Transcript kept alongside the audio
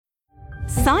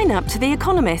Sign up to The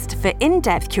Economist for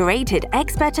in-depth curated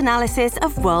expert analysis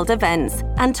of world events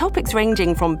and topics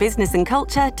ranging from business and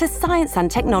culture to science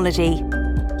and technology.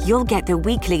 You'll get the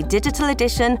weekly digital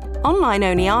edition,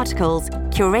 online-only articles,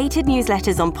 curated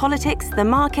newsletters on politics, the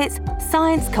markets,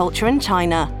 science, culture and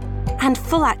China, and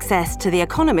full access to The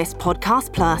Economist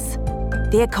Podcast Plus.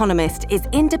 The Economist is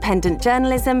independent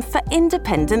journalism for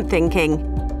independent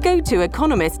thinking. Go to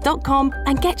economist.com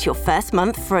and get your first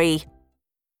month free.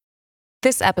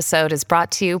 This episode is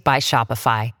brought to you by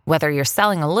Shopify. Whether you're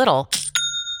selling a little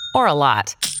or a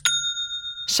lot,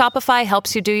 Shopify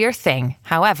helps you do your thing,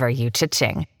 however you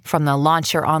cha-ching. From the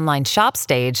launch your online shop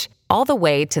stage, all the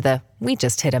way to the we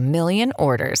just hit 1 million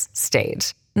orders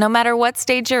stage. No matter what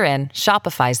stage you're in,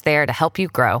 Shopify's there to help you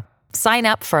grow. Sign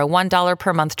up for a $1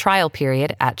 per month trial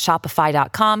period at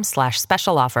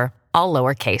shopify.com/special offer, all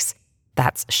lowercase.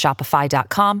 That's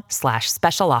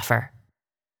shopify.com/special offer.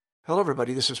 Hello,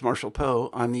 everybody. This is Marshall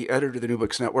Poe. I'm the editor of the New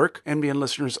Books Network. NBN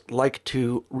listeners like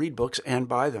to read books and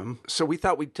buy them. So we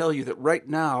thought we'd tell you that right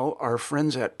now, our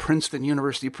friends at Princeton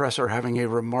University Press are having a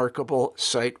remarkable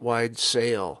site-wide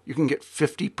sale. You can get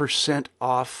 50%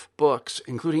 off books,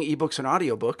 including ebooks and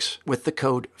audiobooks, with the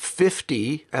code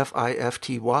 50,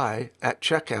 F-I-F-T-Y, at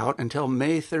checkout until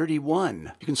May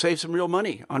 31. You can save some real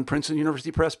money on Princeton University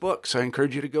Press books. I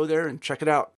encourage you to go there and check it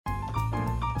out.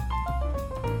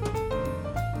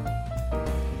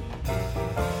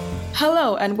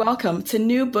 Hello and welcome to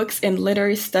New Books in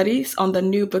Literary Studies on the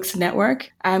New Books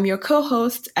Network. I'm your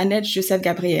co-host, Annette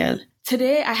Joseph-Gabriel.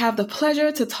 Today, I have the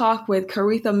pleasure to talk with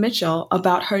Koritha Mitchell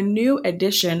about her new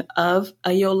edition of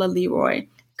Iola Leroy.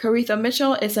 Koritha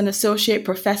Mitchell is an associate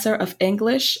professor of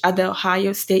English at The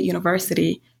Ohio State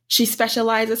University. She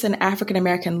specializes in African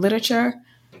American literature,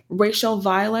 racial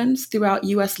violence throughout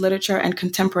U.S. literature and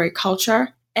contemporary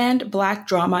culture, and Black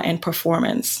drama and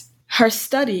performance. Her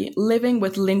study, Living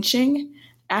with Lynching,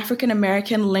 African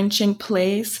American Lynching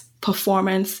Plays,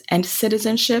 Performance, and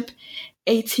Citizenship,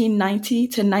 1890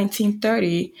 to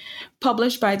 1930,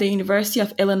 published by the University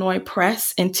of Illinois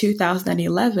Press in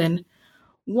 2011,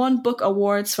 won book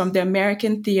awards from the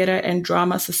American Theater and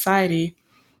Drama Society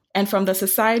and from the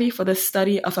Society for the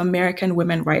Study of American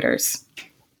Women Writers.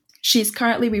 She's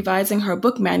currently revising her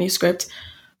book manuscript,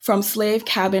 From Slave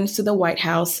Cabins to the White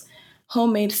House,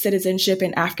 Homemade Citizenship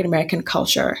in African American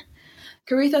Culture.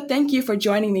 Koritha, thank you for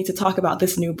joining me to talk about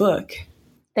this new book.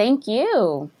 Thank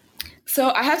you. So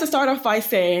I have to start off by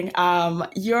saying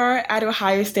you're at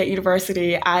Ohio State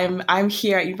University. I'm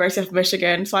here at University of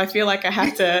Michigan, so I feel like I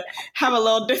have to have a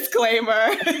little disclaimer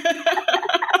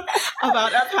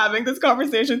about us having this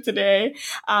conversation today.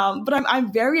 But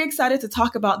I'm very excited to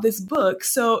talk about this book.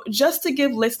 So just to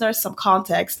give listeners some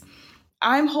context,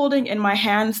 I'm holding in my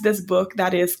hands this book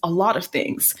that is a lot of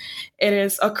things. It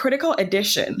is a critical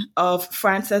edition of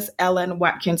Frances Ellen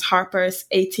Watkins Harper's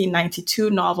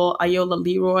 1892 novel, Iola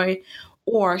Leroy,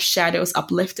 or Shadows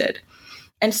Uplifted.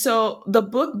 And so the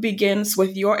book begins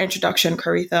with your introduction,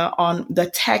 Koritha, on the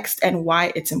text and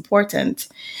why it's important.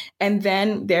 And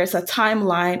then there's a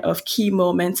timeline of key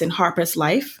moments in Harper's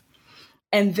life.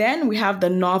 And then we have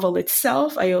the novel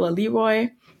itself, Iola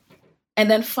Leroy. And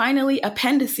then finally,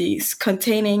 appendices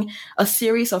containing a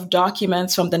series of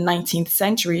documents from the 19th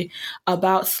century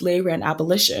about slavery and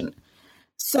abolition.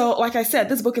 So, like I said,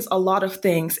 this book is a lot of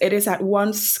things. It is at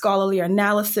once scholarly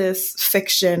analysis,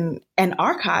 fiction, and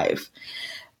archive.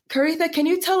 Koritha, can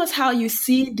you tell us how you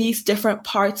see these different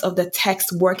parts of the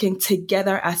text working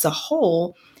together as a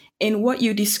whole in what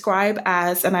you describe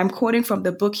as, and I'm quoting from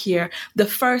the book here, the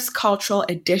first cultural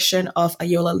edition of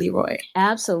Iola Leroy?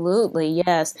 Absolutely,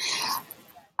 yes.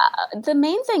 The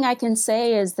main thing I can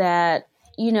say is that,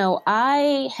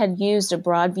 I had used a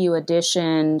Broadview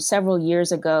edition several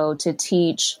years ago to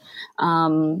teach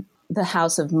the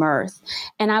House of Mirth.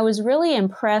 And I was really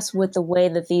impressed with the way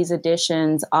that these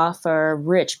editions offer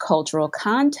rich cultural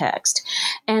context.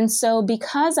 And so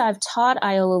because I've taught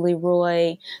Iola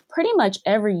Leroy pretty much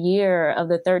every year of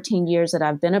the 13 years that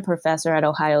I've been a professor at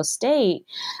Ohio State,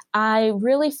 I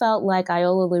really felt like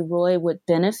Iola Leroy would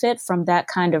benefit from that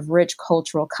kind of rich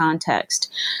cultural context.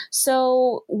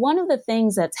 So one of the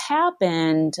things that's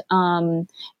happened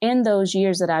in those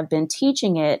years that I've been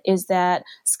teaching it is that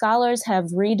scholars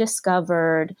have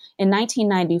rediscovered, in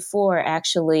 1994,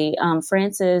 actually,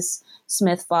 Frances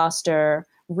Smith Foster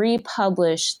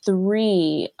republished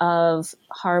 3 of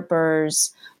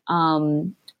Harper's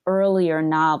earlier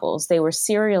novels. They were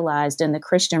serialized in the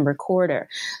Christian Recorder.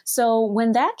 So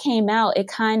when that came out, it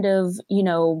kind of,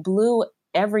 blew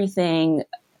everything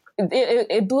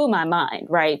it blew my mind,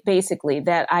 right? Basically,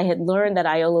 that I had learned that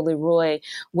Iola Leroy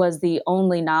was the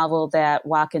only novel that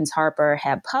Watkins Harper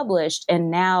had published. And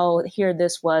now here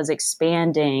this was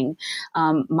expanding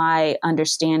my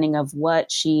understanding of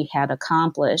what she had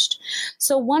accomplished.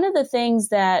 So one of the things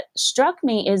that struck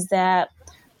me is that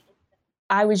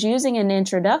I was using an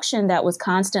introduction that was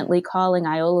constantly calling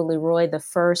Iola Leroy the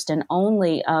first and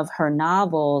only of her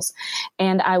novels.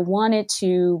 And I wanted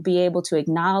to be able to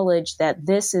acknowledge that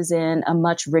this is in a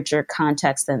much richer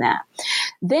context than that.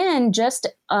 Then just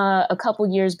a couple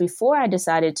years before I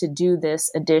decided to do this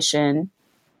edition,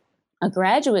 a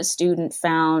graduate student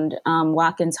found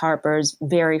Watkins Harper's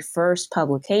very first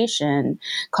publication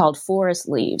called Forest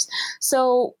Leaves.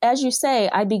 So as you say,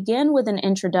 I begin with an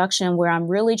introduction where I'm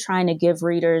really trying to give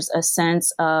readers a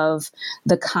sense of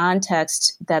the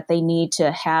context that they need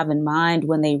to have in mind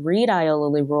when they read Iola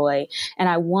Leroy. And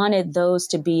I wanted those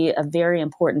to be a very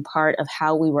important part of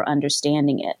how we were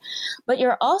understanding it. But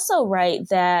you're also right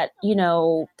that, you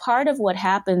know, part of what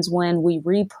happens when we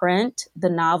reprint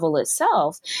the novel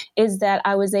itself is that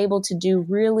I was able to do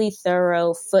really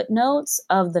thorough footnotes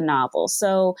of the novel.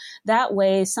 So that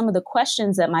way, some of the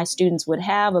questions that my students would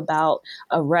have about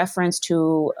a reference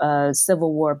to a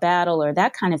Civil War battle or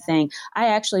that kind of thing, I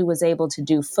actually was able to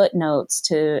do footnotes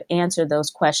to answer those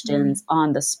questions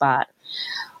on the spot.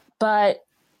 But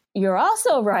you're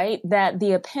also right that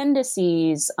the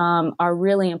appendices are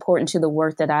really important to the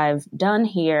work that I've done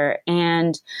here.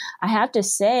 And I have to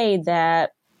say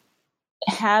that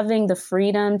having the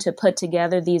freedom to put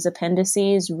together these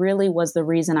appendices really was the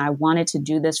reason I wanted to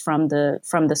do this from the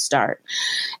start.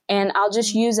 And I'll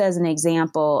just use as an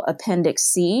example, Appendix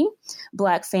C,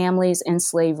 Black Families in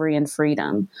Slavery and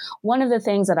Freedom. One of the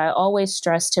things that I always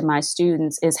stress to my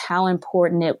students is how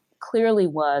important it clearly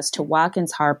was to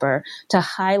Watkins Harper to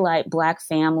highlight Black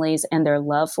families and their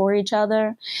love for each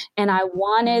other. And I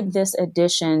wanted this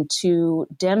edition to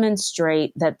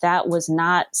demonstrate that that was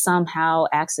not somehow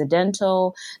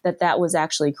accidental, that that was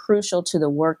actually crucial to the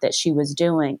work that she was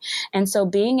doing. And so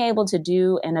being able to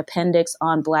do an appendix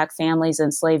on Black families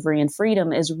and slavery and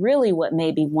freedom is really what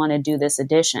made me want to do this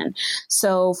edition.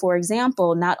 So, for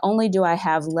example, not only do I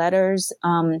have letters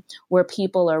where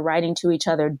people are writing to each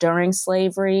other during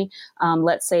slavery,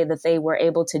 let's say that they were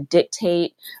able to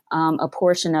dictate a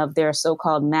portion of their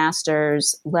so-called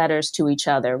master's letters to each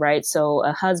other, right? So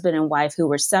a husband and wife who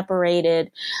were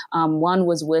separated, one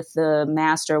was with the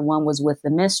master, one was with the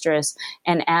mistress.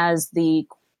 And as the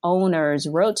owners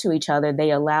wrote to each other, they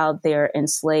allowed their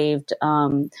enslaved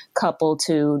couple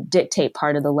to dictate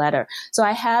part of the letter. So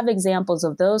I have examples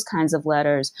of those kinds of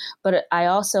letters, but I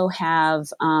also have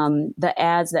the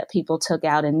ads that people took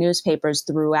out in newspapers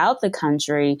throughout the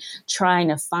country trying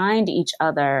to find each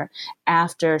other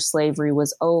after slavery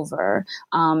was over.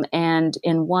 And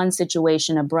in one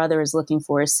situation, a brother is looking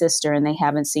for his sister and they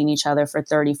haven't seen each other for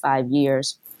 35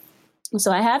 years.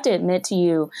 So I have to admit to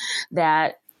you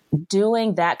that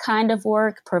doing that kind of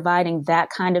work, providing that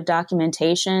kind of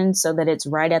documentation so that it's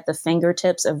right at the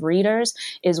fingertips of readers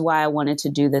is why I wanted to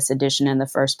do this edition in the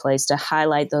first place, to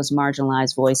highlight those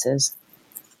marginalized voices.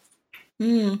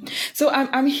 So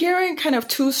I'm hearing kind of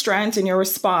two strands in your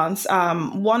response.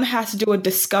 One has to do with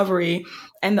discovery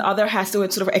and the other has to do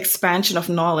with sort of expansion of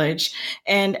knowledge.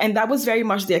 And that was very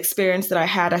much the experience that I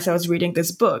had as I was reading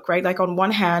this book, right? Like on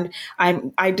one hand,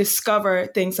 I discover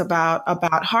things about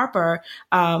Harper.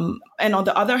 And on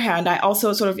the other hand, I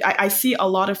also sort of, I see a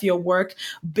lot of your work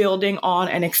building on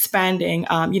and expanding,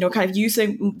 kind of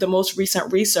using the most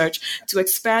recent research to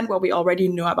expand what we already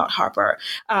knew about Harper.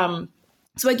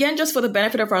 So again, just for the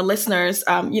benefit of our listeners,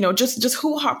 just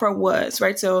who Harper was,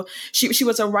 right? So she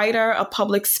was a writer, a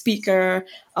public speaker,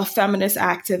 a feminist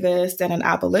activist, and an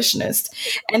abolitionist.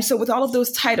 And so with all of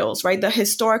those titles, right, the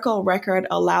historical record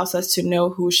allows us to know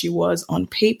who she was on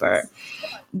paper.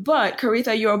 But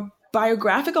Koritha, your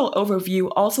biographical overview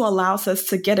also allows us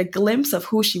to get a glimpse of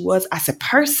who she was as a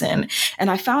person. And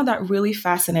I found that really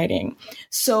fascinating.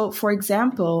 So, for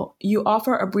example, you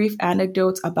offer a brief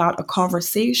anecdote about a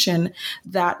conversation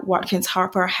that Watkins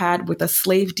Harper had with a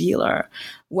slave dealer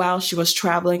while she was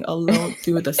traveling alone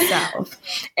through the South.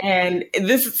 And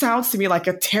this sounds to me like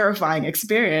a terrifying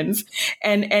experience.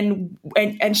 And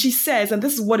she says, and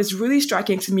this is what is really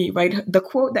striking to me, right? The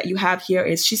quote that you have here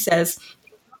is, she says,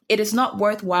 "It is not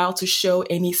worthwhile to show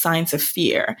any signs of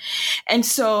fear." And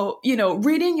so,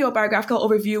 reading your biographical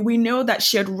overview, we know that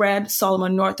she had read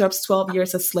Solomon Northup's 12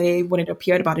 Years a Slave when it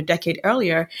appeared about a decade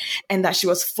earlier, and that she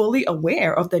was fully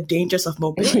aware of the dangers of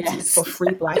mobility for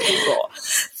free Black people.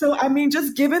 So, I mean,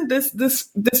 just given this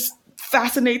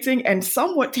fascinating and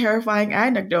somewhat terrifying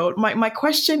anecdote. My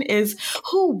question is,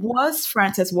 who was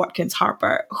Frances Watkins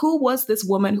Harper? Who was this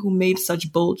woman who made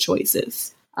such bold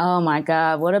choices? Oh my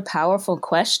God, what a powerful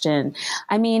question.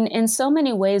 I mean, in so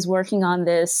many ways, working on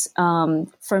this,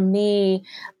 for me,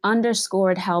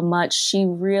 underscored how much she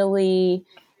really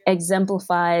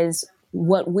exemplifies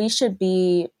what we should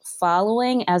be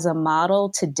following as a model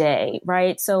today,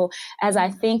 right? So as I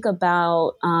think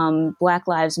about Black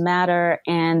Lives Matter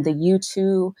and the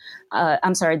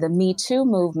the Me Too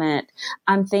movement,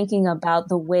 I'm thinking about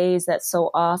the ways that so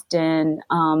often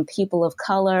people of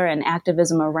color and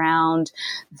activism around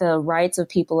the rights of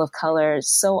people of color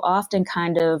so often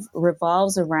kind of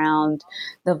revolves around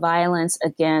the violence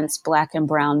against Black and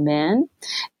brown men,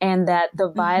 and that the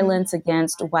violence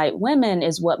against white women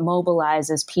is what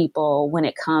mobilizes people when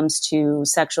it comes to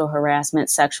sexual harassment,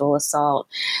 sexual assault,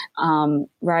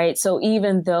 right? So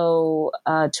even though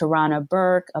Tarana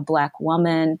Burke, a Black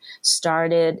woman,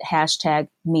 started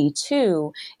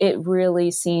 #MeToo, it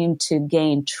really seemed to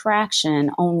gain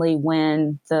traction only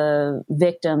when the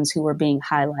victims who were being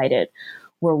highlighted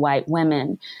were white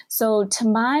women. So to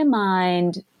my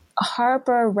mind,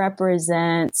 Harper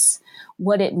represents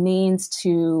what it means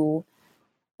to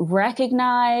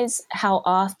recognize how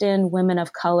often women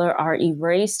of color are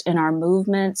erased in our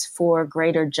movements for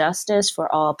greater justice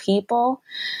for all people.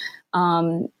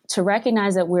 To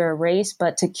recognize that we're a race,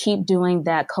 but to keep doing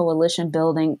that coalition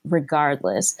building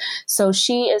regardless. So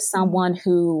she is someone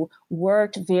who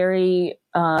worked very,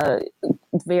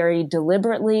 very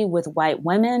deliberately with white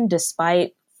women,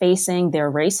 despite facing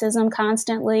their racism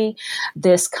constantly.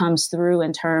 This comes through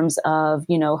in terms of,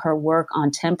 her work on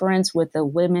temperance with the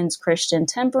Women's Christian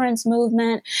Temperance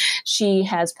Movement. She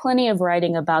has plenty of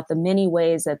writing about the many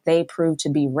ways that they prove to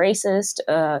be racist,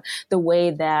 the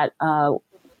way that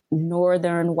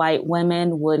Northern white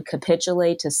women would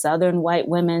capitulate to Southern white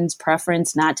women's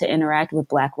preference not to interact with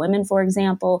Black women, for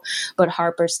example. But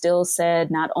Harper still said,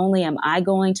 not only am I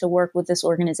going to work with this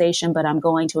organization, but I'm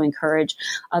going to encourage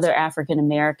other African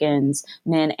Americans,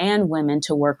 men and women,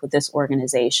 to work with this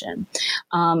organization.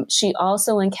 She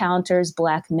also encounters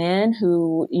Black men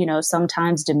who,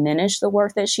 sometimes diminish the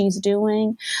work that she's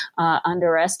doing,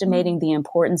 underestimating the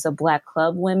importance of Black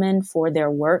club women for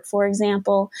their work, for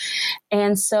example.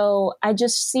 And so I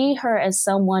just see her as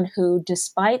someone who,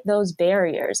 despite those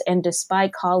barriers and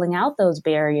despite calling out those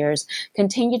barriers,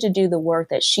 continued to do the work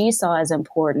that she saw as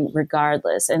important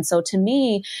regardless. And so to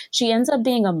me, she ends up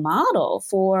being a model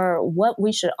for what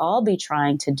we should all be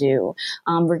trying to do,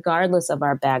 regardless of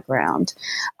our background.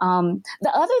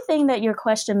 The other thing that your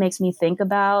question makes me think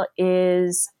about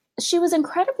is she was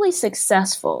incredibly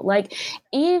successful. Like,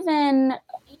 even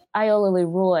Iola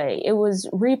Leroy, it was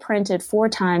reprinted 4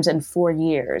 times in 4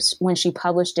 years when she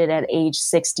published it at age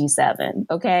 67.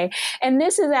 Okay. And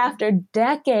this is after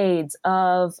decades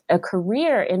of a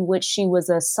career in which she was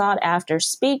a sought after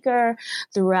speaker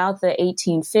throughout the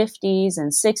 1850s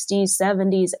and 60s,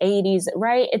 70s, 80s,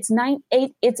 right? It's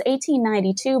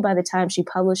 1892 by the time she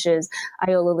publishes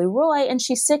Iola Leroy, and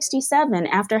she's 67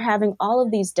 after having all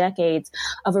of these decades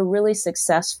of a really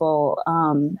successful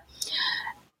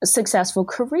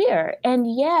career.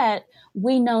 And yet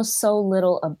we know so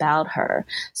little about her.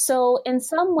 So in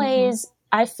some ways,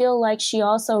 I feel like she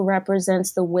also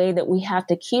represents the way that we have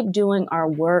to keep doing our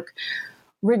work,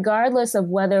 regardless of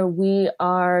whether we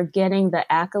are getting the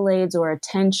accolades or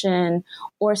attention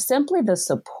or simply the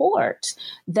support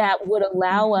that would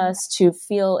allow us to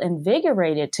feel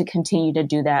invigorated to continue to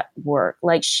do that work.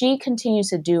 Like, she continues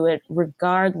to do it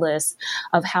regardless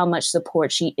of how much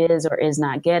support she is or is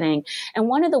not getting. And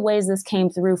one of the ways this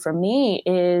came through for me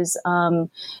is, and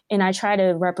I try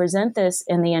to represent this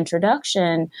in the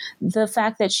introduction, the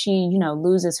fact that she,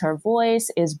 loses her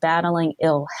voice, is battling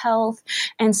ill health,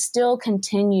 and still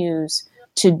continues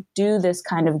to do this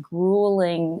kind of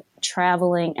grueling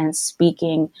traveling and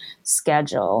speaking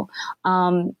schedule.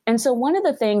 And so one of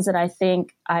the things that I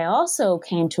think I also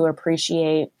came to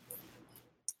appreciate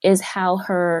is how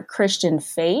her Christian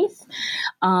faith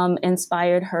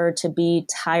inspired her to be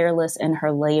tireless in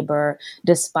her labor,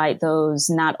 despite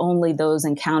not only those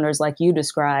encounters like you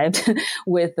described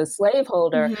with the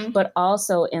slaveholder, but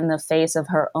also in the face of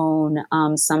her own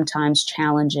sometimes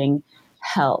challenging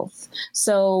health.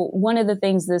 So one of the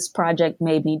things this project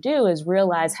made me do is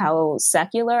realize how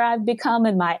secular I've become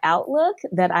in my outlook,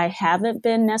 that I haven't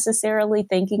been necessarily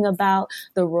thinking about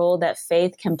the role that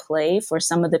faith can play for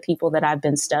some of the people that I've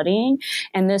been studying.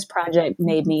 And this project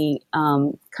made me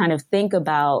kind of think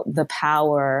about the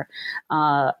power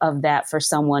of that for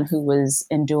someone who was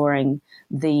enduring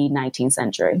the 19th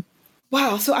century.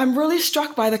 Wow. So I'm really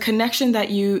struck by the connection that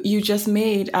you just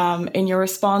made in your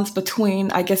response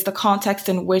between, I guess, the context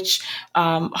in which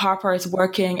Harper is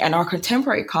working and our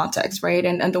contemporary context, right?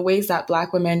 And the ways that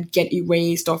Black women get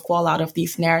erased or fall out of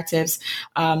these narratives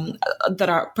that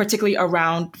are particularly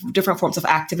around different forms of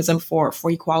activism for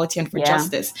equality and for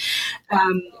justice.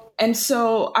 And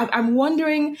so I'm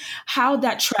wondering how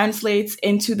that translates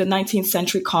into the 19th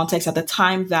century context at the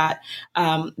time that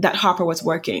that Harper was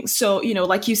working. So,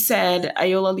 like you said,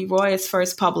 Iola Leroy is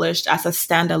first published as a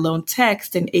standalone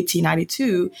text in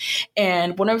 1892.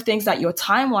 And one of the things that your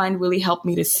timeline really helped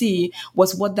me to see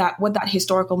was what that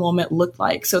historical moment looked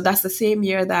like. So that's the same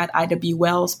year that Ida B.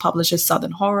 Wells publishes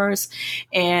Southern Horrors,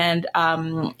 and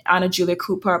Anna Julia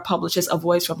Cooper publishes A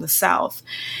Voice from the South.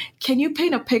 Can you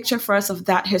paint a picture for us of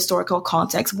that historical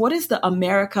context? What is the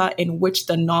America in which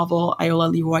the novel Iola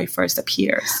Leroy first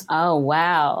appears? Oh,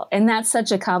 wow. And that's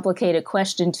such a complicated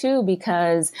question, too,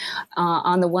 because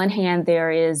on the one hand, there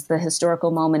is the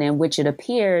historical moment in which it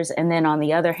appears. And then on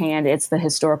the other hand, it's the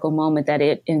historical moment that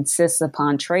it insists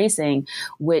upon tracing,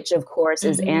 which, of course,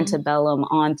 is antebellum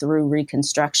on through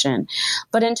Reconstruction.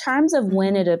 But in terms of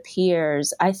when it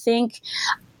appears, I think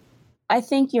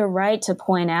you're right to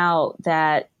point out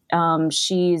that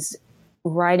she's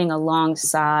writing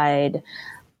alongside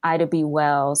Ida B.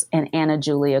 Wells and Anna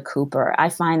Julia Cooper. I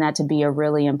find that to be a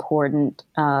really important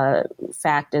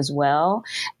fact as well.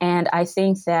 And I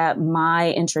think that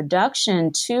my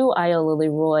introduction to Iola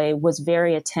Leroy was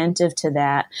very attentive to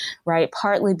that, right?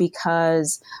 Partly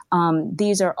because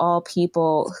these are all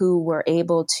people who were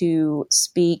able to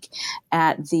speak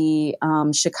at the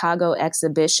Chicago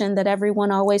exhibition that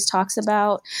everyone always talks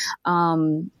about.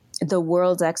 The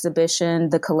World's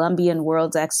Exhibition, the Columbian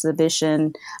World's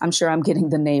Exhibition. I'm sure I'm getting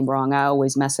the name wrong. I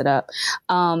always mess it up.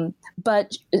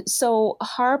 But so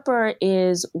Harper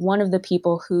is one of the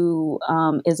people who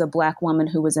is a Black woman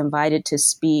who was invited to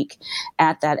speak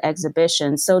at that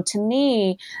exhibition. So to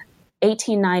me,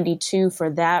 1892 for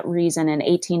that reason and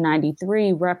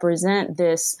 1893 represent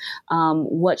this,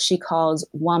 what she calls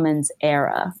woman's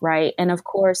era, right? And of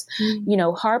course,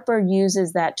 Harper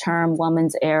uses that term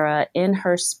woman's era in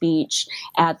her speech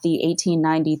at the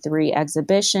 1893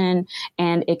 exhibition,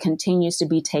 and it continues to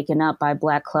be taken up by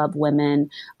Black club women.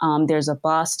 There's a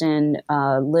Boston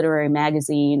literary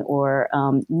magazine or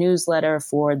newsletter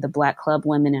for the Black club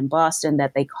women in Boston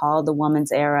that they call the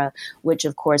woman's era, which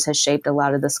of course has shaped a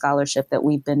lot of the scholarship that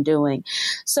we've been doing.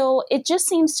 So it just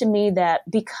seems to me that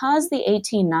because the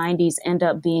 1890s end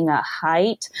up being a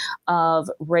height of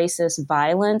racist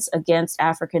violence against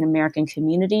African American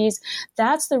communities,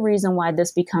 that's the reason why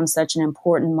this becomes such an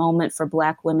important moment for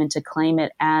Black women to claim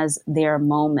it as their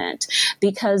moment,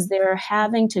 because they're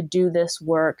having to do this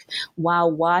work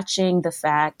while watching the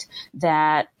fact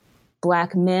that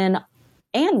Black men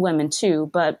and women too,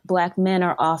 but Black men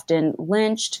are often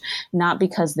lynched, not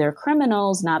because they're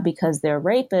criminals, not because they're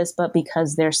rapists, but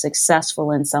because they're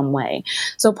successful in some way.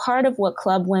 So part of what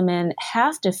club women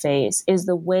have to face is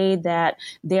the way that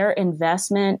their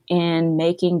investment in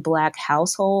making Black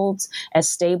households as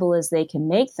stable as they can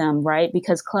make them, right?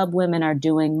 Because club women are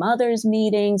doing mothers'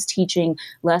 meetings, teaching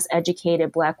less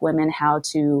educated Black women how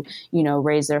to,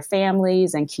 raise their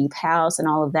families and keep house and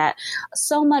all of that.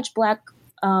 So much Black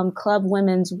club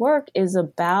women's work is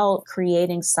about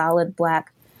creating solid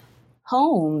Black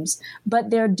homes,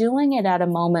 but they're doing it at a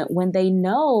moment when they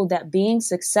know that being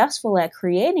successful at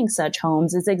creating such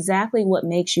homes is exactly what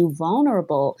makes you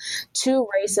vulnerable to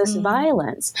racist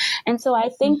violence. And so I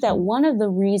think that one of the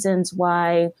reasons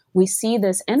why we see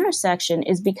this intersection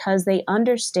is because they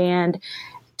understand,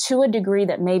 to a degree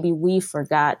that maybe we've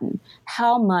forgotten,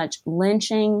 how much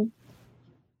lynching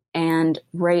and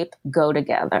rape go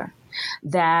together.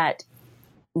 That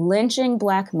lynching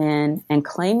Black men and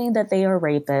claiming that they are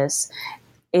rapists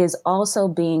is also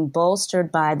being bolstered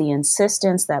by the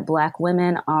insistence that Black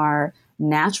women are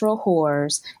natural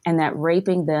whores and that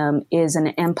raping them is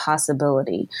an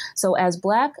impossibility. So as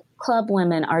Black club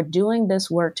women are doing this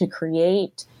work to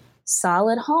create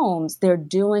solid homes, they're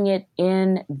doing it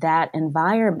in that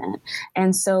environment.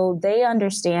 And so they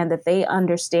understand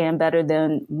better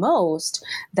than most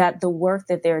that the work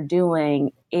that they're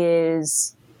doing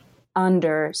is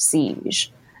under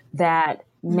siege, that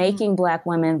making Black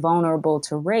women vulnerable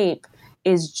to rape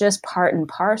is just part and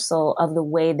parcel of the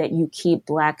way that you keep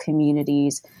Black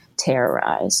communities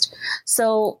terrorized.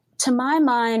 So to my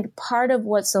mind, part of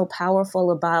what's so powerful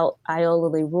about Iola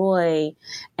Leroy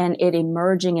and it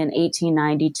emerging in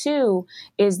 1892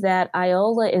 is that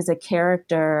Iola is a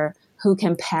character who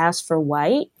can pass for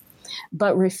white,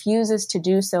 but refuses to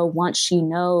do so once she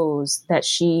knows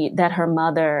that her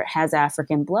mother has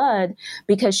African blood,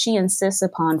 because she insists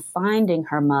upon finding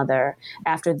her mother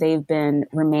after they've been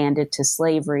remanded to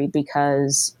slavery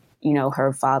because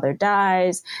her father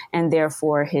dies, and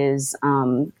therefore his,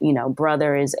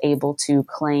 brother is able to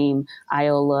claim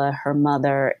Iola, her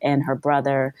mother, and her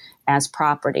brother as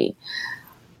property.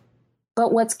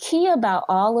 But what's key about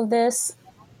all of this,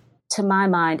 to my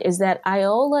mind, is that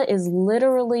Iola is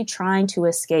literally trying to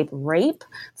escape rape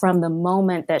from the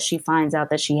moment that she finds out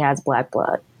that she has Black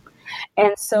blood.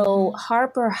 And so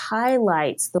Harper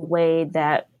highlights the way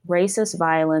that racist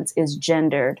violence is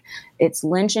gendered. It's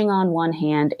lynching on one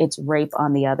hand, it's rape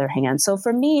on the other hand. So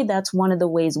for me, that's one of the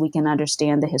ways we can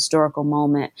understand the historical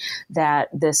moment that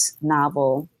this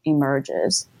novel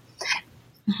emerges.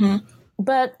 Mm-hmm.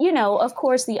 But, of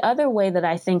course, the other way that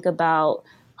I think about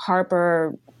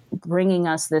Harper bringing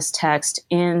us this text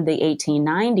in the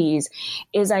 1890s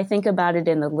is I think about it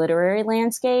in the literary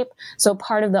landscape. So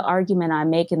part of the argument I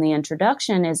make in the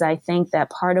introduction is I think that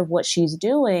part of what she's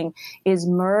doing is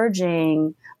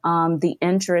merging the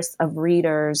interests of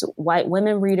readers, white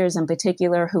women readers in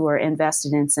particular, who are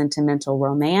invested in sentimental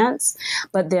romance,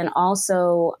 but then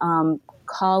also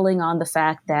calling on the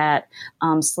fact that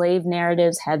slave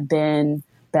narratives had been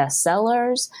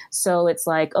bestsellers. So it's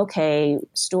like, okay,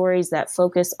 stories that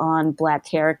focus on Black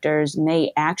characters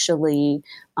may actually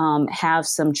have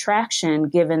some traction,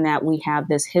 given that we have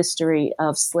this history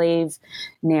of slave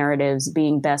narratives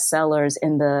being bestsellers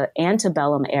in the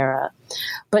antebellum era.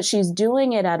 But she's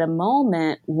doing it at a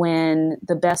moment when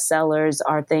the bestsellers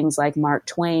are things like Mark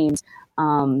Twain's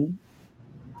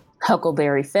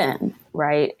Huckleberry Finn,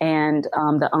 right? And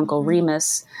the Uncle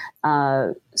Remus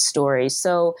stories.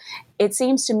 So it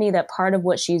seems to me that part of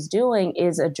what she's doing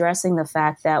is addressing the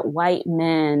fact that white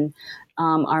men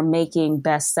are making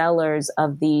bestsellers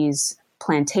of these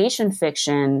plantation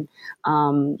fiction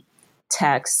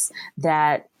texts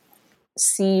that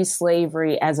see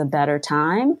slavery as a better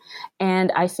time.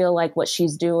 And I feel like what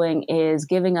she's doing is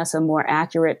giving us a more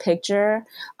accurate picture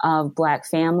of Black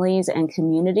families and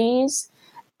communities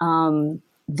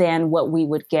than what we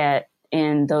would get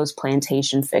in those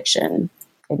plantation fiction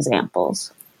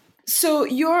examples. So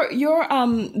your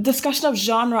discussion of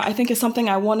genre, I think, is something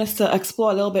I want us to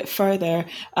explore a little bit further,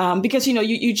 because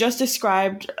you just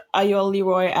described Iola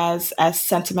Leroy as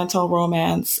sentimental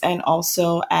romance and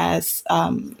also as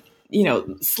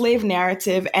slave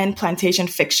narrative and plantation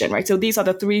fiction, right? So these are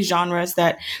the three genres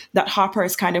that Harper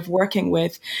is kind of working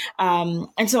with.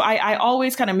 And so I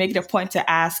always kind of make it a point to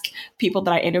ask people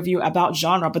that I interview about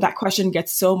genre, but that question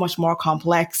gets so much more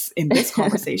complex in this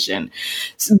conversation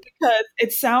because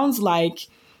it sounds like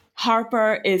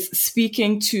Harper is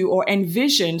speaking to or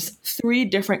envisions three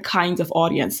different kinds of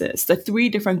audiences, the three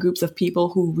different groups of people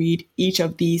who read each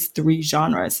of these three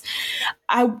genres.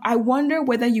 I wonder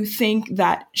whether you think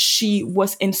that she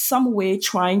was in some way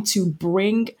trying to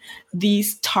bring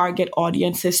these target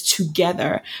audiences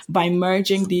together by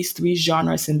merging these three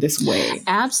genres in this way.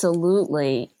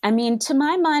 Absolutely. I mean, to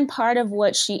my mind, part of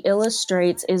what she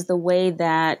illustrates is the way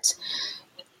that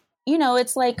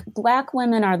it's like Black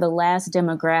women are the last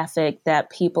demographic that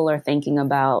people are thinking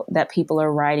about, that people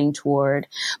are writing toward.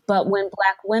 But when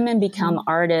Black women become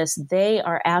artists, they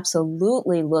are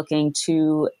absolutely looking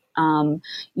to,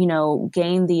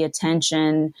 gain the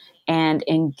attention and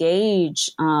engage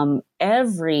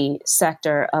every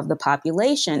sector of the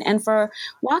population. And for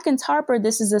Watkins Harper,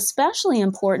 this is especially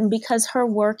important because her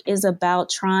work is about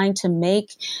trying to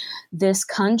make this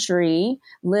country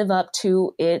live up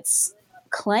to its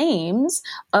claims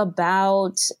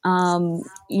about,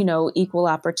 equal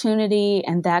opportunity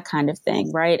and that kind of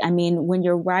thing, right? I mean, when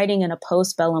you're writing in a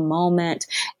postbellum moment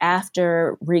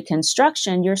after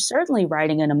Reconstruction, you're certainly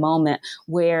writing in a moment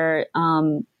where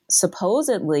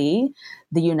supposedly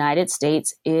the United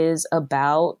States is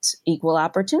about equal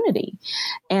opportunity.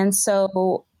 And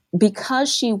so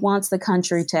because she wants the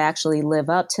country to actually live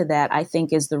up to that, I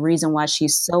think is the reason why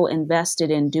she's so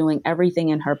invested in doing everything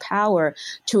in her power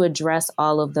to address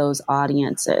all of those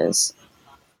audiences.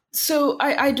 So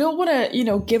I don't want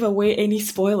to, give away any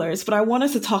spoilers, but I want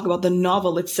us to talk about the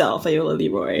novel itself, Iola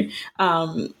Leroy.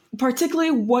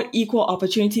 Particularly what equal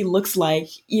opportunity looks like,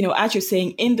 as you're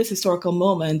saying, in this historical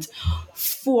moment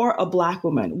for a Black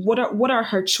woman. What are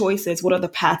her choices? What are the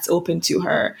paths open to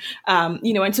her?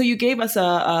 And so you gave us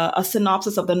a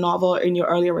synopsis of the novel in your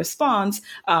earlier response,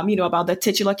 about the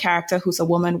titular character who's a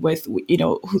woman with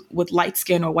light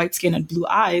skin or white skin and blue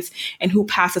eyes, and who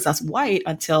passes as white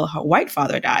until her white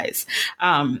father dies.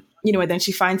 And then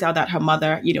she finds out that her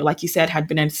mother, like you said, had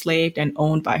been enslaved and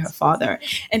owned by her father.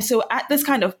 And so at this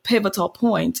kind of pivotal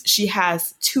point, she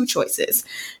has two choices.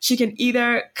 She can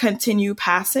either continue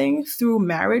passing through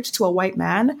marriage to a white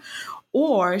man,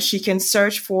 or she can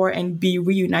search for and be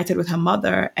reunited with her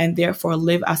mother and therefore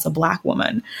live as a Black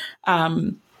woman.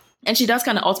 And she does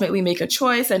kind of ultimately make a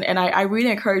choice. And I really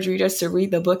encourage readers to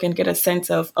read the book and get a sense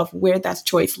of where that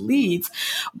choice leads.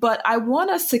 But I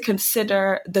want us to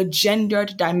consider the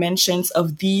gendered dimensions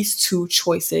of these two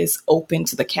choices open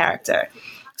to the character.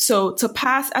 So to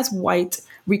pass as white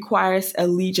requires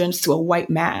allegiance to a white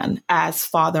man as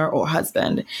father or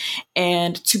husband.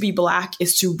 And to be Black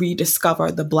is to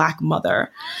rediscover the Black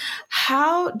mother.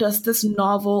 How does this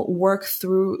novel work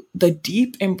through the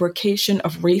deep imbrication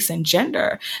of race and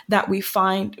gender that we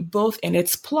find both in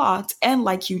its plot and,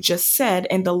 like you just said,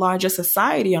 in the larger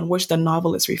society on which the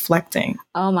novel is reflecting?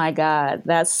 Oh my God,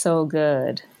 that's so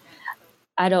good.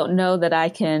 I don't know that I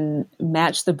can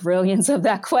match the brilliance of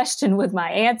that question with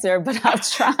my answer, but I'll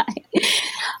try.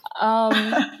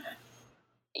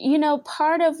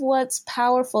 Part of what's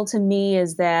powerful to me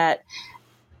is that,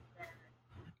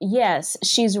 yes,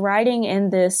 she's writing in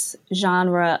this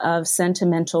genre of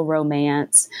sentimental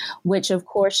romance, which of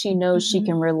course she knows she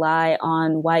can rely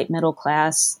on white middle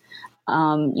class,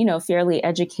 fairly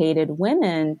educated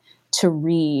women to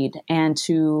read and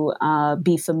to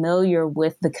be familiar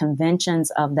with the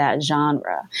conventions of that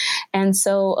genre. And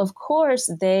so, of course,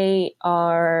 they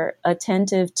are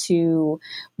attentive to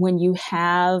when you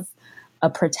have a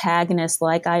protagonist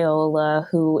like Iola,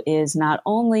 who is not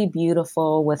only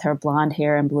beautiful with her blonde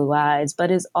hair and blue eyes, but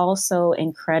is also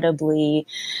incredibly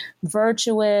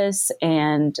virtuous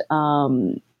and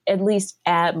at least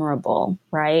admirable,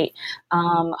 right?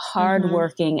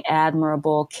 Hardworking,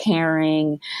 admirable,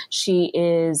 caring. She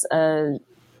is a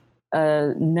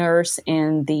nurse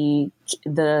in the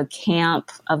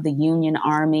camp of the Union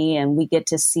Army, and we get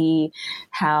to see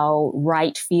how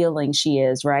right-feeling she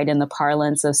is, right? In the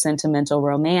parlance of sentimental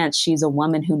romance, she's a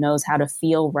woman who knows how to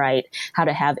feel right, how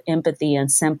to have empathy and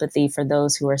sympathy for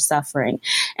those who are suffering.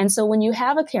 And so when you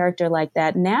have a character like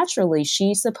that, naturally,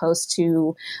 she's supposed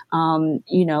to,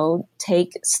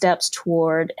 take steps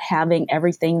toward having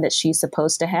everything that she's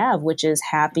supposed to have, which is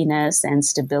happiness and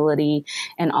stability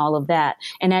and all of that.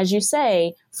 And as you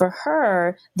say, for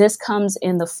her, this comes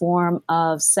in the form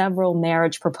of several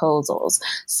marriage proposals.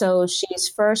 So she's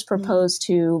first proposed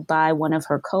to by one of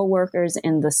her coworkers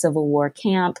in the Civil War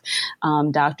camp,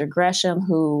 Dr. Gresham,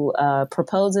 who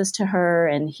proposes to her,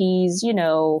 and he's,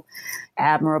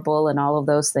 admirable and all of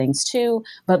those things too.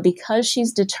 But because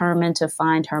she's determined to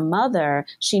find her mother,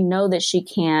 she knows that she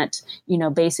can't,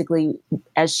 basically,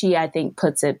 as she, I think,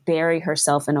 puts it, bury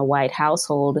herself in a white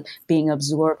household, being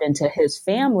absorbed into his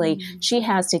family. She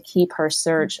has to keep her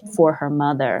search for her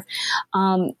mother.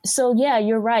 So yeah,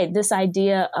 you're right. This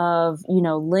idea of,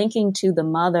 linking to the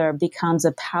mother becomes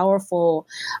a powerful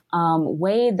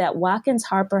way that Watkins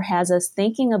Harper has us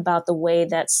thinking about the way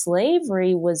that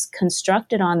slavery was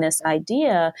constructed on this idea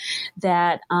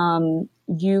that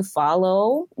you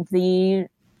follow the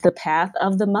path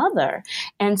of the mother.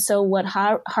 And so what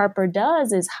Harper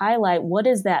does is highlight, what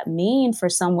does that mean for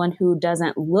someone who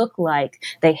doesn't look like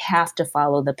they have to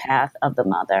follow the path of the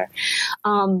mother?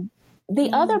 The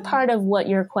other part of what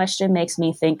your question makes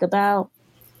me think about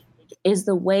is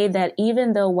the way that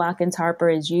even though Watkins Harper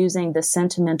is using the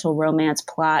sentimental romance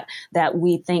plot that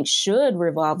we think should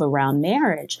revolve around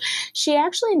marriage, she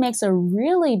actually makes a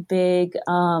really big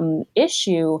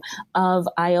issue of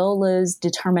Iola's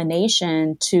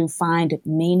determination to find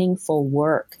meaningful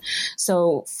work.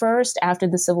 So first, after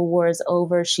the Civil War is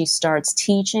over, she starts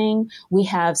teaching. We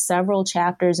have several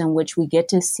chapters in which we get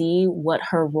to see what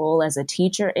her role as a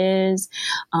teacher is.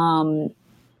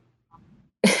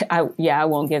 I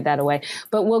won't give that away,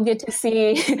 but we'll get to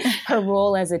see her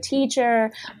role as a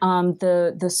teacher.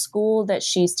 The school that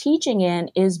she's teaching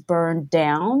in is burned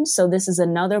down. So this is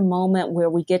another moment where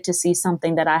we get to see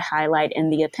something that I highlight in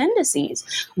the appendices,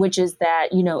 which is that,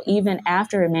 even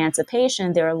after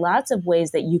emancipation, there are lots of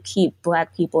ways that you keep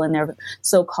Black people in their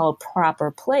so-called proper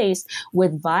place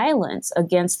with violence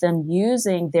against them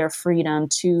using their freedom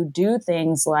to do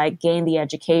things like gain the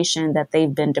education that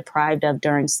they've been deprived of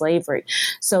during slavery.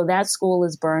 So that school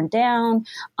is burned down.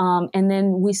 And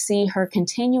then we see her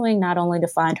continuing not only to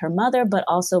find her mother, but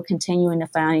also continuing to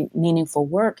find meaningful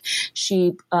work.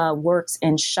 She works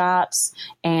in shops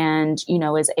and,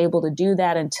 is able to do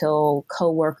that until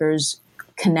coworkers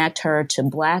connect her to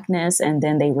Blackness, and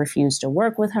then they refuse to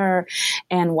work with her.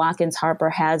 And Watkins Harper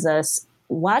has us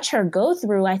watch her go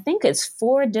through, I think it's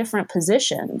 4 different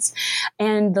positions.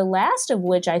 And the last of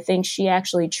which I think she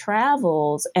actually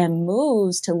travels and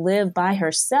moves to live by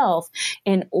herself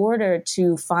in order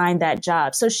to find that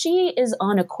job. So she is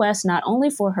on a quest not only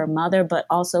for her mother, but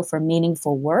also for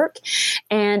meaningful work.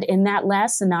 And in that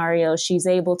last scenario, she's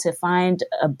able to find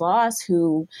a boss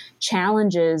who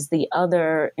challenges the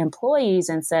other employees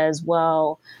and says,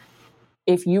 well,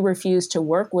 if you refuse to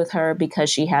work with her because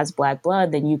she has Black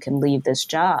blood, then you can leave this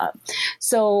job.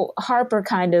 So Harper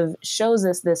kind of shows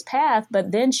us this path,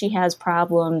 but then she has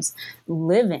problems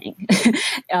living.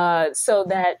 So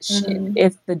that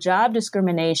if the job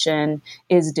discrimination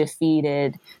is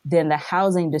defeated, then the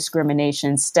housing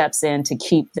discrimination steps in to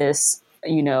keep this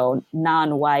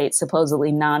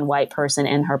supposedly non-white person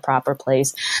in her proper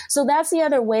place. So that's the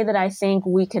other way that I think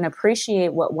we can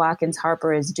appreciate what Watkins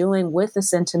Harper is doing with the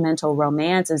sentimental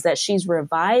romance, is that she's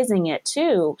revising it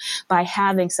too by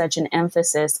having such an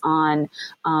emphasis on,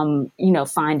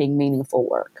 finding meaningful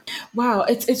work. Wow.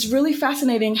 It's really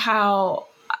fascinating how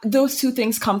those two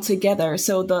things come together.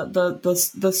 So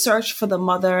the search for the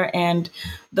mother and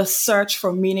the search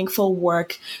for meaningful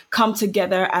work come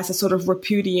together as a sort of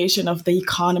repudiation of the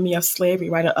economy of slavery,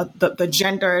 right? The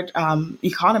gendered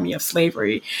economy of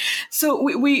slavery. So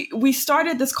we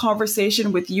started this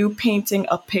conversation with you painting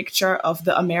a picture of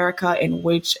the America in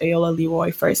which Iola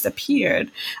Leroy first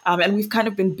appeared. And we've kind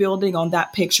of been building on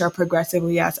that picture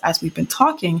progressively as we've been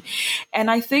talking. And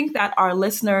I think that our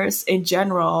listeners in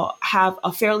general have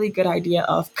a fairly good idea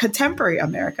of contemporary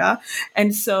America.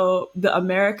 And so the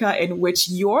America in which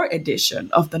your edition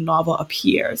of the novel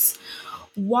appears.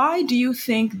 Why do you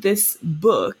think this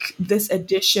book, this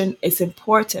edition, is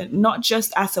important, not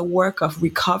just as a work of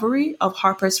recovery of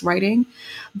Harper's writing,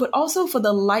 but also for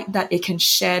the light that it can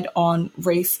shed on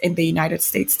race in the United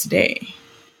States today?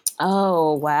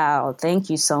 Oh, wow.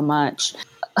 Thank you so much.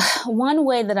 One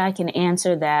way that I can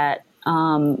answer that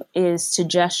is to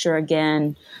gesture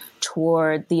again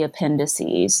toward the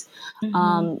appendices.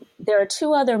 There are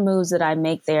 2 other moves that I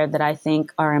make there that I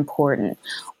think are important.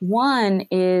 One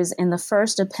is in the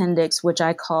first appendix, which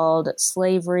I called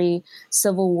Slavery,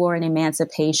 Civil War and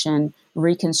Emancipation,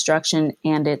 Reconstruction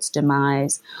and its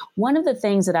Demise. One of the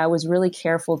things that I was really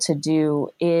careful to do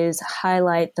is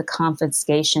highlight the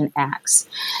confiscation acts.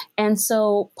 And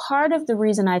so part of the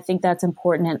reason I think that's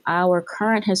important in our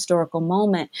current historical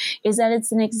moment is that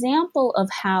it's an example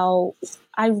of how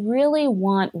I really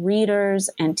want readers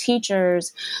and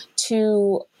teachers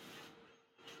to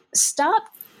stop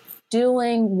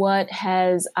doing what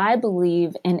has, I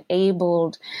believe,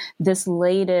 enabled this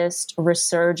latest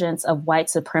resurgence of white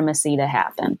supremacy to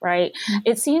happen, right?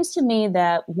 It seems to me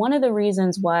that one of the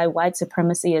reasons why white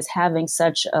supremacy is having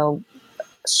such a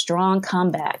strong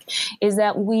comeback is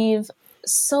that we've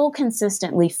so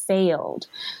consistently failed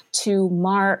to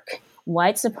mark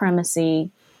white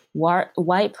supremacy,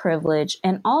 white privilege,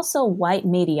 and also white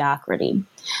mediocrity.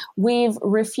 We've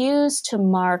refused to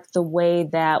mark the way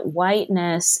that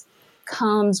whiteness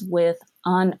comes with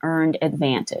unearned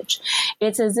advantage.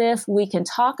 It's as if we can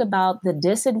talk about the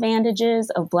disadvantages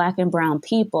of Black and brown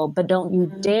people, but don't you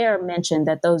dare mention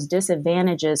that those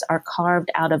disadvantages are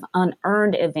carved out of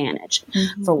unearned advantage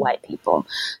for white people.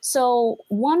 So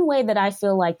one way that I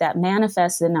feel like that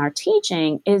manifests in our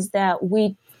teaching is that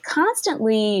we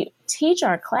constantly teach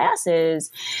our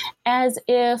classes as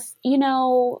if,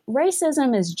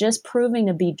 racism is just proving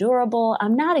to be durable.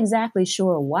 I'm not exactly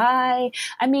sure why.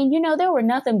 I mean, there were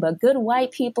nothing but good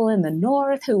white people in the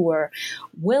North who were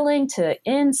willing to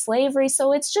end slavery.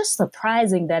 So it's just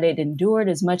surprising that it endured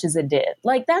as much as it did.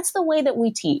 Like, that's the way that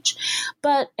we teach.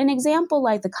 But an example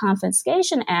like the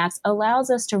Confiscation Acts allows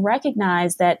us to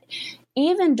recognize that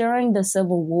even during the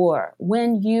Civil War,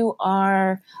 when you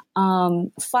are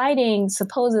fighting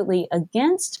supposedly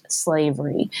against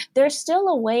slavery, there's still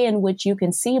a way in which you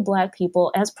can see Black people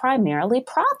as primarily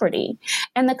property.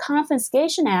 And the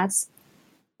Confiscation Acts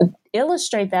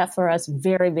illustrate that for us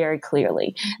very, very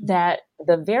clearly. That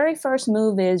the very first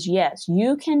move is, yes,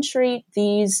 you can treat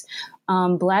these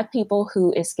Black people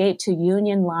who escaped to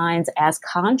Union lines as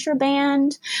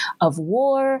contraband of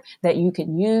war that you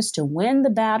can use to win the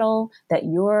battle that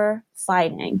you're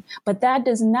fighting. But that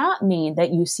does not mean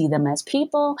that you see them as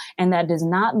people, and that does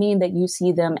not mean that you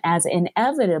see them as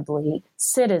inevitably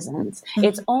citizens.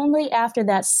 It's only after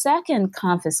that second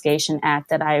Confiscation Act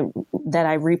that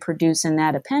I reproduce in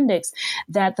that appendix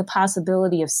that the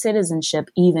possibility of citizenship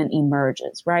even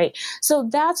emerges, right? So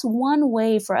that's one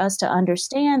way for us to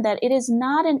understand that it is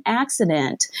not an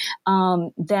accident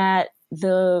that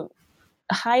the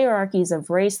hierarchies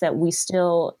of race that we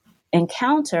still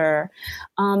encounter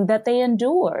that they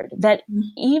endured, that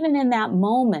even in that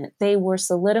moment, they were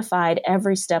solidified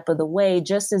every step of the way,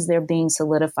 just as they're being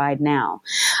solidified now.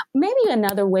 Maybe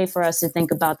another way for us to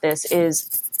think about this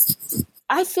is,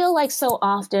 I feel like so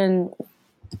often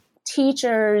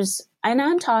teachers, and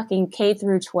I'm talking K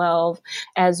through 12,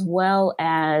 as well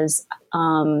as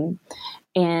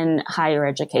in higher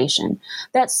education,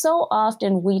 that so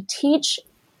often we teach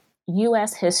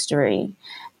U.S. history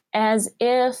as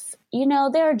if,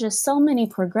 there are just so many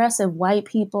progressive white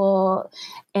people,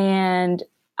 and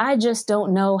I just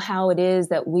don't know how it is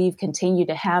that we've continued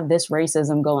to have this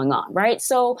racism going on, right?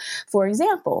 So, for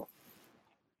example,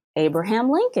 Abraham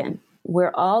Lincoln.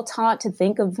 We're all taught to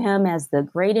think of him as the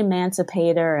great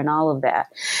emancipator and all of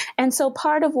that. And so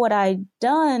part of what I've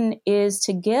done is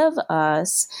to give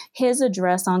us his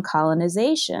address on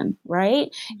colonization, right?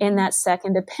 In that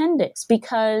second appendix,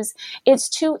 because it's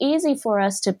too easy for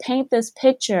us to paint this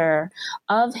picture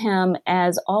of him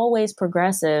as always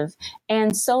progressive,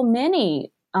 and so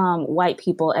many white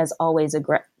people as always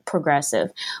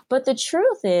progressive. But the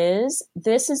truth is,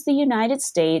 this is the United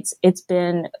States. It's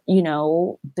been,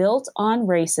 built on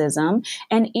racism.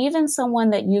 And even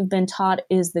someone that you've been taught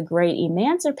is the great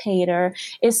emancipator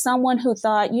is someone who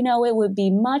thought, it would be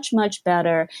much, much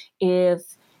better if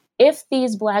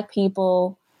these Black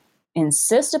people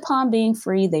insist upon being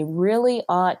free, they really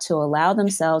ought to allow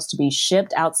themselves to be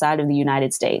shipped outside of the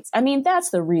United States. I mean, that's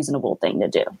the reasonable thing to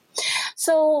do.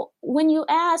 So when you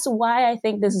ask why I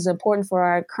think this is important for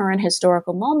our current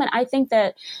historical moment, I think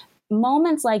that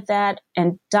moments like that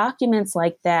and documents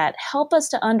like that help us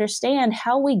to understand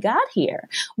how we got here.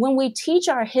 When we teach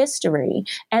our history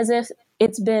as if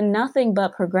it's been nothing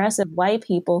but progressive white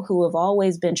people who have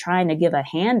always been trying to give a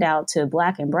handout to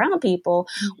Black and brown people,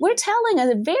 we're telling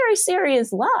a very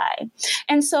serious lie.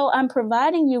 And so I'm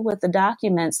providing you with the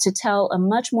documents to tell a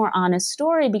much more honest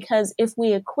story, because if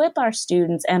we equip our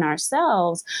students and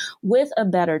ourselves with a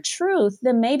better truth,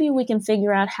 then maybe we can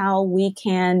figure out how we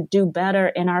can do better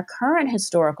in our current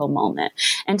historical moment.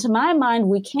 And to my mind,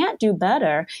 we can't do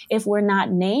better if we're not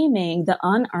naming the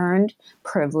unearned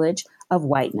privilege of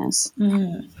whiteness.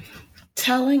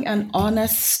 Telling an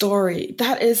honest story.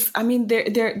 That is,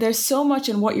 there's so much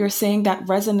in what you're saying that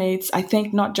resonates, I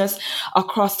think, not just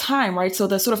across time, right? So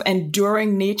the sort of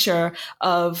enduring nature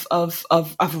of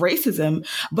racism,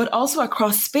 but also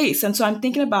across space. And so I'm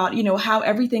thinking about, how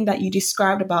everything that you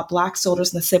described about Black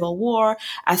soldiers in the Civil War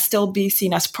as still being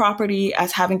seen as property,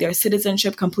 as having their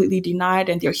citizenship completely denied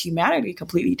and their humanity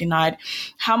completely denied,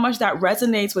 how much that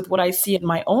resonates with what I see in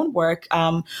my own work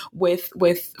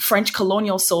with French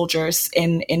colonial soldiers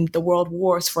in the world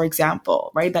wars, for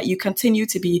example, right? That you continue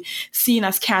to be seen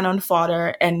as cannon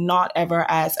fodder and not ever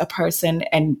as a person,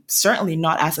 and certainly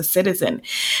not as a citizen.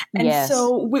 And yes.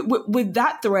 So with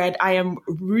that thread, I am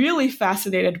really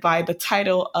fascinated by the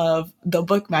title of the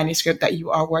book manuscript that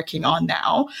you are working on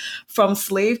now, From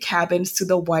Slave Cabins to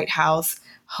the White House: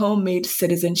 Homemade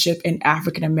Citizenship in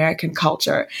African American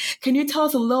Culture. Can you tell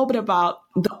us a little bit about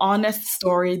the honest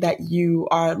story that you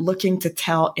are looking to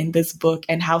tell in this book,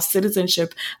 and how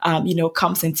citizenship,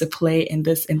 comes into play in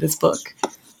this book?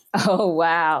 Oh,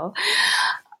 wow.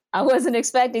 I wasn't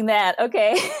expecting that.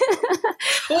 Okay.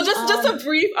 Well, just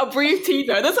a brief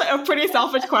teaser. That's a pretty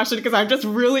selfish question, because I'm just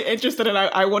really interested and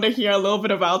I want to hear a little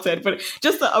bit about it. But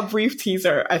just a brief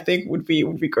teaser, I think, would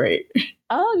be great.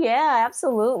 Oh, yeah,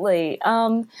 absolutely.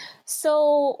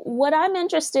 So what I'm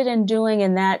interested in doing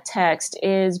in that text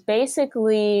is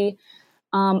basically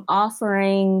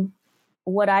offering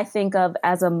what I think of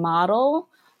as a model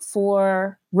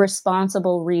for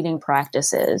responsible reading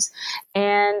practices.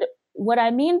 And what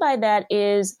I mean by that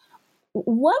is,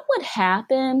 what would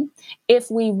happen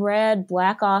if we read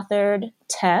Black authored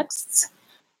texts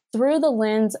through the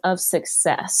lens of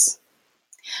success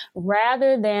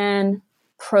rather than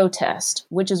protest,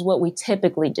 which is what we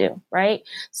typically do, right?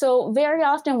 So very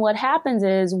often what happens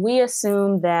is we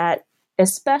assume that,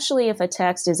 especially if a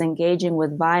text is engaging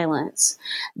with violence,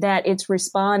 that it's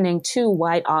responding to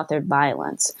white authored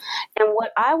violence. And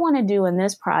what I want to do in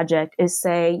this project is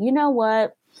say, you know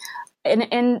what?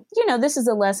 And this is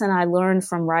a lesson I learned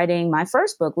from writing my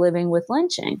first book, Living with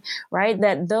Lynching, right?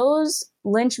 That those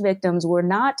lynch victims were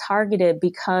not targeted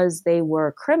because they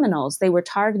were criminals. They were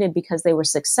targeted because they were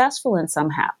successful in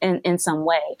some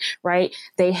way, right?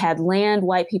 They had land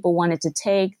white people wanted to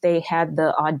take. They had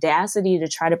the audacity to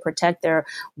try to protect their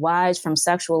wives from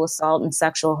sexual assault and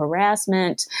sexual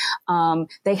harassment.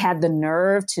 They had the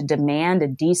nerve to demand a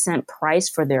decent price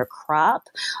for their crop,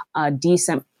 a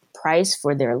decent price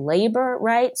for their labor,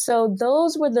 right? So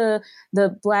those were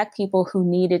the Black people who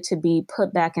needed to be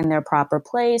put back in their proper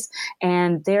place,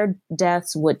 and their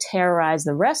deaths would terrorize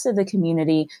the rest of the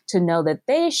community to know that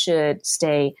they should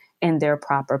stay in their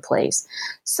proper place.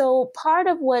 So part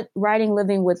of what writing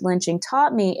Living with Lynching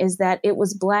taught me is that it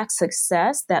was Black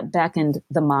success that beckoned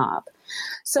the mob.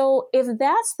 So if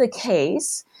that's the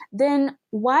case, then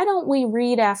why don't we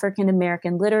read African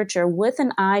American literature with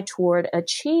an eye toward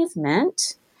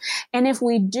achievement? And if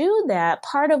we do that,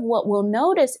 part of what we'll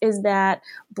notice is that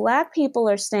Black people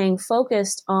are staying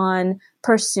focused on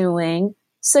pursuing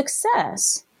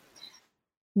success.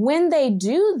 When they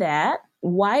do that,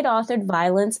 white authored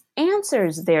violence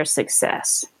answers their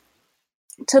success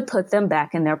to put them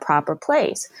back in their proper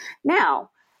place.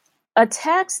 Now, a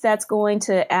text that's going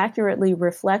to accurately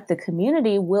reflect the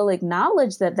community will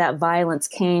acknowledge that that violence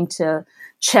came to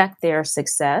check their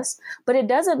success, but it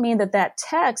doesn't mean that that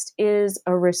text is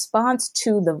a response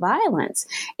to the violence.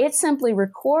 It's simply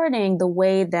recording the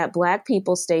way that Black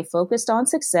people stay focused on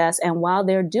success, and while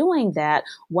they're doing that,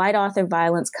 white author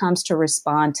violence comes to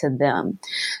respond to them.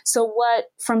 So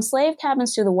what From Slave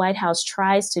Cabins to the White House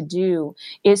tries to do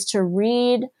is to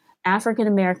read African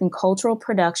American cultural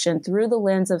production through the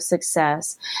lens of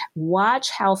success, watch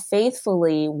how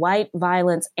faithfully white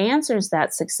violence answers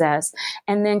that success,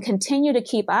 and then continue to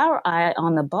keep our eye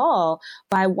on the ball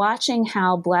by watching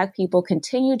how Black people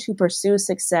continue to pursue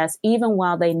success, even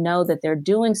while they know that they're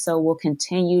doing so will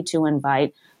continue to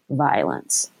invite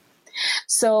violence.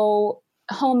 So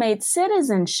homemade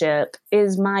citizenship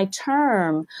is my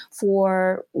term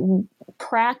for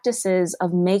practices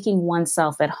of making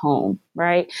oneself at home,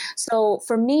 right? So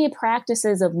for me,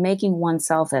 practices of making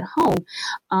oneself at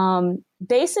home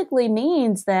basically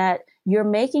means that you're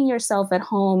making yourself at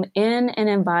home in an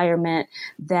environment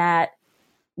that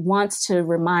wants to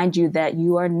remind you that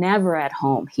you are never at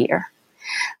home here,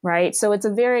 right? So it's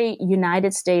a very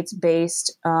United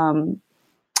States-based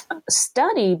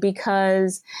study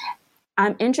because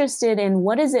I'm interested in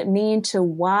what does it mean to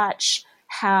watch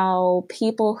how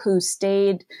people who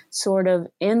stayed sort of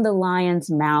in the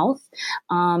lion's mouth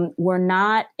were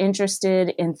not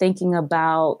interested in thinking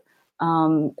about,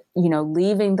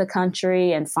 leaving the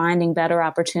country and finding better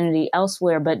opportunity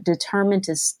elsewhere, but determined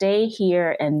to stay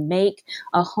here and make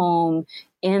a home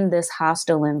in this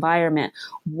hostile environment.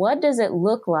 What does it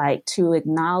look like to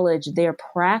acknowledge their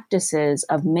practices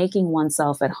of making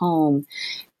oneself at home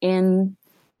in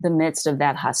the midst of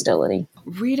that hostility?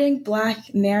 Reading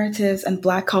Black narratives and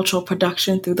Black cultural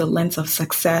production through the lens of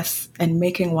success and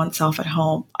making oneself at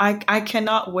home. I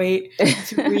cannot wait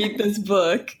to read this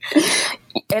book.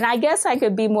 And I guess I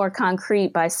could be more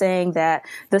concrete by saying that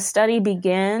the study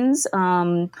begins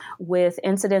with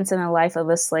incidents in the life of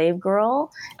a slave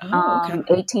girl,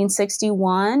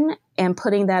 1861, and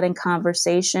putting that in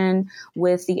conversation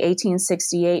with the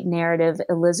 1868 narrative,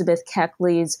 Elizabeth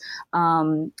Keckley's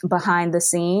Behind the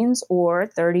Scenes, or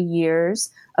 30 Years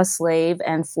a Slave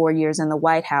and 4 Years in the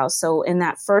White House. So in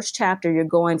that first chapter, you're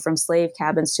going from slave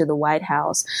cabins to the White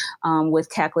House,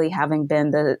 with Keckley having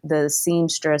been the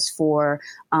seamstress for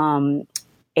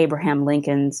Abraham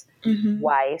Lincoln's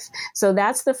wife. So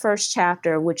that's the first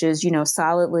chapter, which is,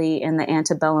 solidly in the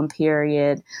antebellum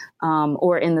period,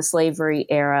 or in the slavery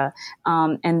era.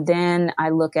 And then I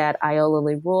look at Iola,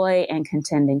 Leroy and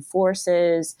contending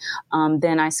forces.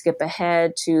 Then I skip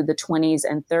ahead to the 20s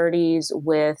and 30s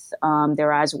with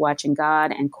Their Eyes Watching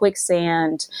God and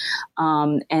Quicksand.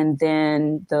 And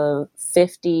then the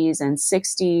 50s and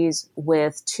 60s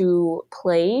with two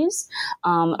plays,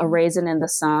 A Raisin in the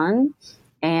Sun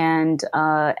and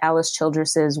Alice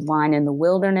Childress's Wine in the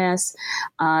Wilderness.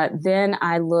 Then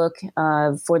I look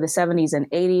for the 70s and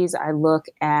 80s, I look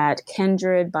at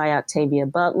Kindred by Octavia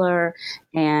Butler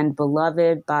and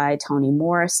Beloved by Toni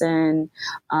Morrison.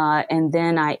 And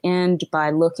then I end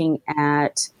by looking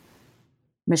at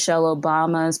Michelle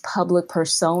Obama's public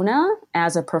persona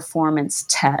as a performance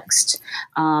text,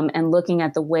 and looking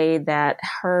at the way that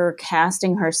her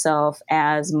casting herself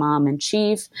as mom in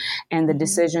chief and the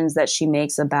decisions that she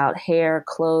makes about hair,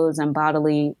 clothes, and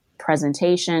bodily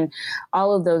presentation,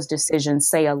 all of those decisions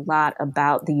say a lot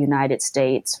about the United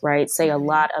States, right? Say a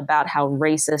lot about how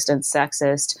racist and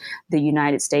sexist the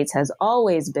United States has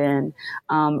always been,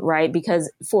 right?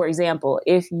 Because, for example,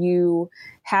 if you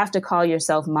have to call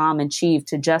yourself mom in chief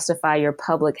to justify your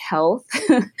public health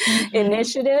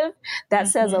initiative. That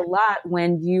says a lot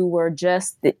when you were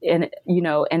just an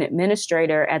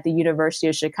administrator at the University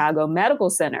of Chicago Medical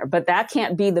Center, but that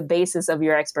can't be the basis of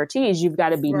your expertise. You've got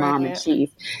to be mom in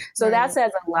chief. So that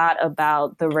says a lot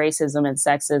about the racism and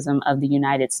sexism of the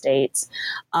United States.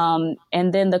 And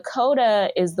then the coda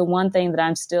is the one thing that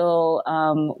I'm still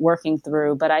working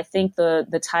through, but I think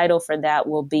the title for that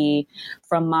will be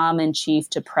From Mom in Chief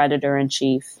to Predator in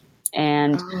Chief,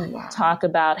 and talk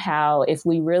about how if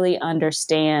we really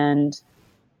understand,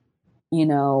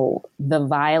 the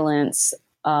violence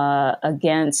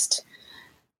against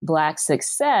Black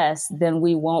success, then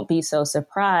we won't be so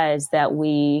surprised that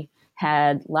we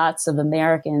had lots of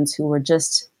Americans who were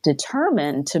just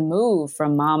determined to move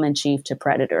from mom in chief to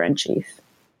predator in chief.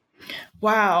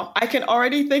 Wow. I can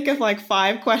already think of like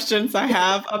 5 questions I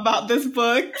have about this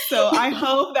book. So I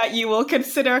hope that you will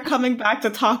consider coming back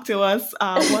to talk to us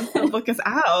once the book is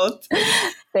out.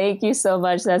 Thank you so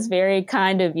much. That's very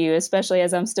kind of you, especially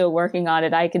as I'm still working on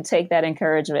it. I can take that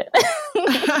encouragement.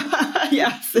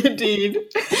 Yes, indeed.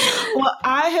 Well,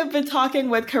 I have been talking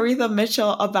with Koritha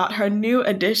Mitchell about her new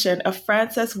edition of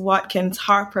Frances Watkins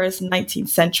Harper's 19th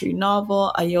century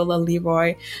novel, Iola,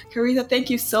 Leroy. Koritha, thank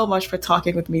you so much for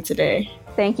talking with me today.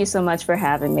 Thank you so much for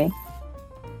having me.